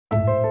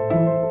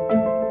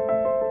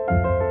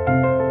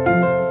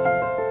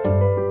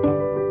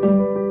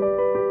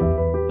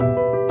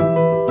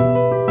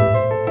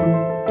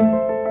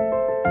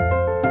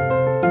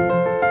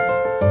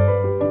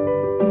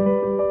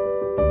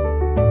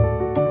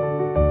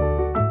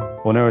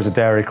Ornua is a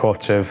dairy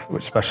cooperative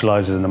which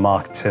specialises in the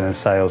marketing and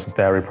sales of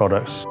dairy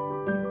products.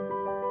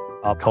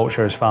 Our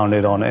culture is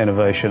founded on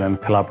innovation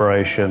and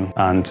collaboration,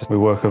 and we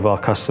work with our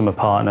customer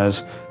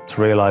partners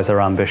to realise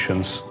their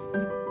ambitions.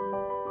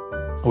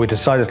 We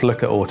decided to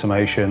look at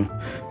automation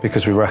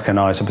because we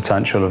recognise the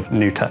potential of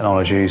new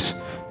technologies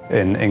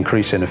in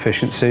increasing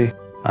efficiency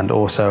and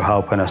also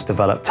helping us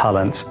develop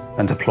talent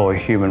and deploy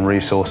human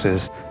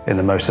resources in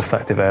the most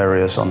effective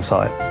areas on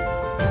site.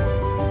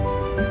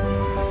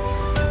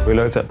 We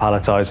looked at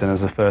palletizing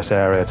as the first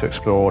area to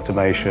explore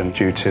automation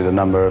due to the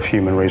number of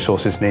human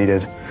resources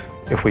needed.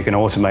 If we can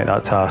automate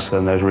that task,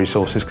 then those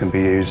resources can be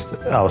used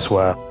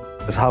elsewhere.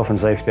 There's a health and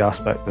safety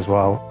aspect as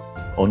well.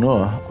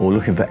 Ornua were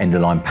looking for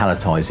end-of-line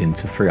palletizing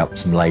to free up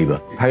some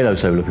labour. The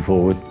payloads they were looking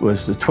for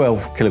was the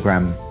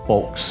 12-kilogram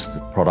box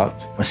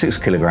product, a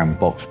 6-kilogram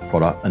box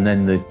product, and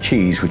then the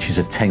cheese, which is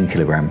a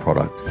 10-kilogram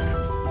product.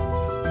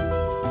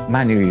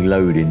 Manually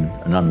loading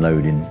and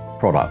unloading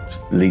product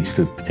leads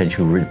to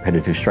potential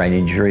repetitive strain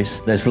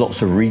injuries. There's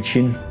lots of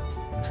reaching,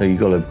 so you've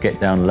got to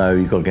get down low,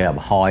 you've got to get up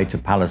high to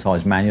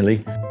palletize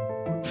manually.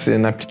 It's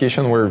an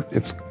application where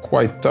it's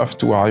quite tough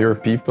to hire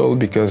people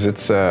because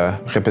it's a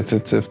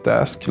repetitive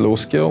task, low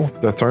skill.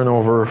 The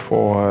turnover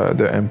for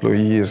the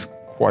employee is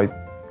quite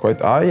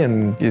high,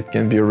 and it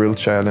can be a real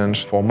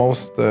challenge. For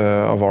most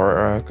of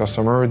our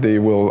customers, they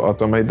will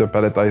automate the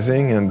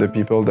palletizing, and the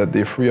people that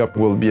they free up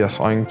will be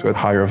assigned to a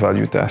higher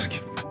value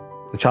task.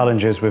 The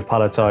challenges with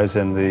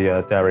palletizing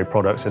the dairy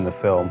products in the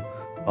film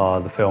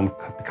are the film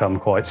can become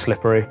quite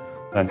slippery,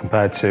 and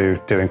compared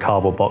to doing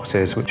cardboard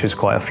boxes, which is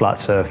quite a flat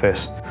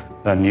surface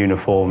and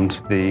uniformed,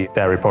 the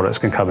dairy products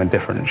can come in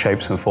different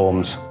shapes and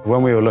forms.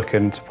 When we were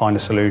looking to find a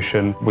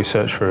solution, we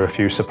searched for a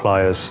few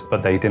suppliers,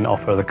 but they didn't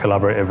offer the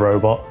collaborative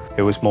robot.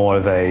 It was more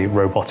of a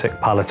robotic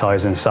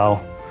palletizing cell,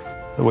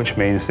 which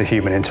means the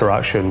human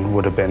interaction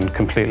would have been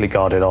completely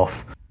guarded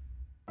off.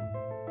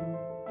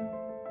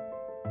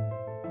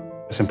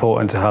 It's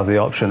important to have the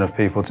option of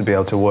people to be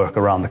able to work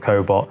around the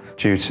Cobot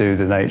due to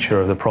the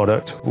nature of the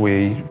product.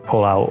 We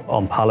pull out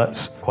on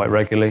pallets quite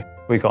regularly.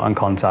 We got in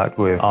contact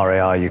with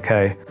RAI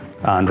UK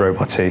and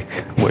Robotiq,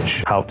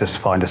 which helped us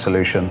find a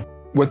solution.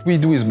 What we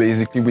do is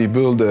basically we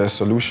build a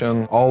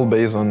solution all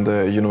based on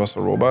the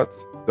universal robot.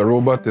 The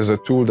robot is a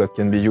tool that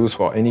can be used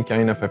for any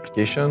kind of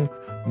application,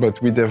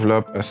 but we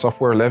develop a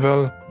software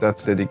level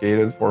that's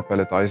dedicated for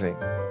palletizing.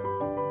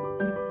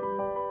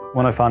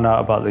 When I found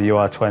out about the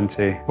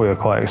UR20, we were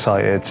quite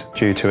excited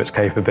due to its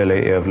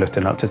capability of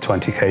lifting up to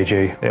 20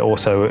 kg. It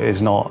also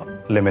is not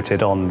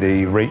limited on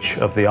the reach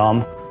of the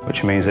arm,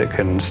 which means it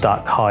can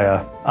stack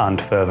higher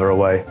and further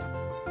away.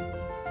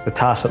 The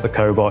task that the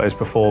Cobot is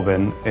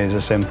performing is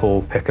a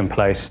simple pick and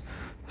place.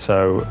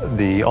 So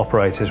the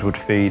operators would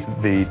feed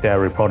the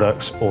dairy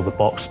products or the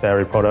boxed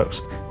dairy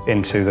products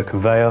into the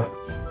conveyor.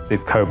 The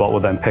Cobot will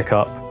then pick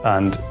up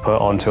and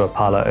put onto a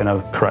pallet in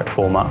a correct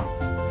format.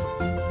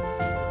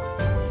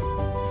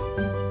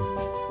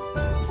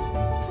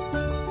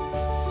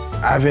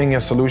 Having a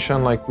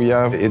solution like we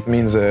have, it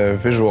means a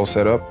visual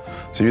setup.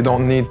 So you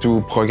don't need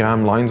to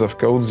program lines of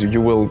codes.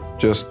 You will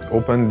just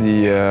open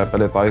the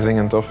palletizing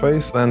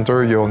interface,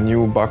 enter your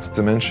new box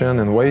dimension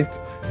and weight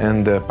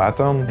and the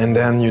pattern, and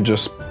then you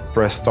just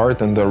press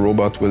start and the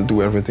robot will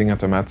do everything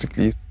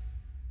automatically.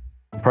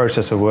 The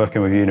process of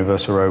working with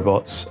Universal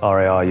Robots,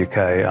 RAI UK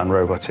and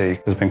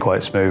Robotiq has been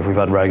quite smooth. We've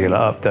had regular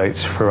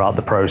updates throughout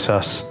the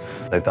process.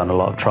 They've done a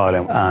lot of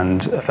trialing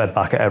and fed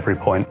back at every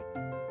point.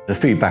 The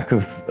feedback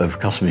of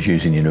customers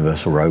using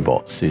Universal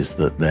Robots is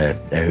that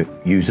they're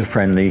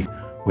user-friendly.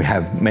 We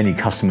have many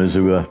customers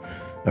who are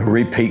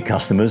repeat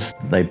customers.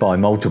 They buy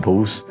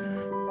multiples.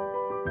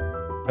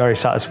 Very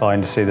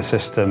satisfying to see the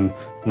system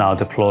now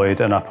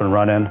deployed and up and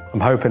running.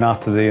 I'm hoping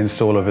after the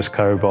install of this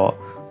Cobot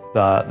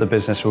that the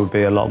business will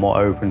be a lot more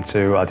open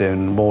to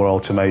adding more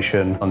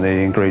automation on the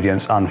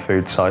ingredients and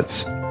food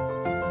sites.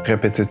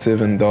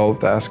 Repetitive and dull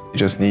tasks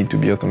just need to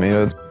be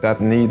automated.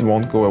 That need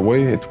won't go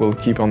away, it will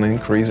keep on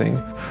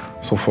increasing.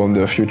 So for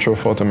the future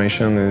of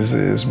automation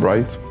is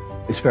bright.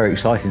 It's very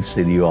exciting to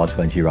see the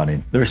UR20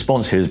 running. The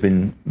response here has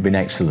been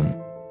excellent.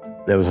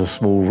 There was a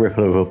small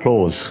ripple of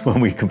applause when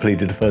we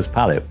completed the first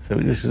pallet,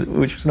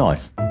 which was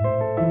nice.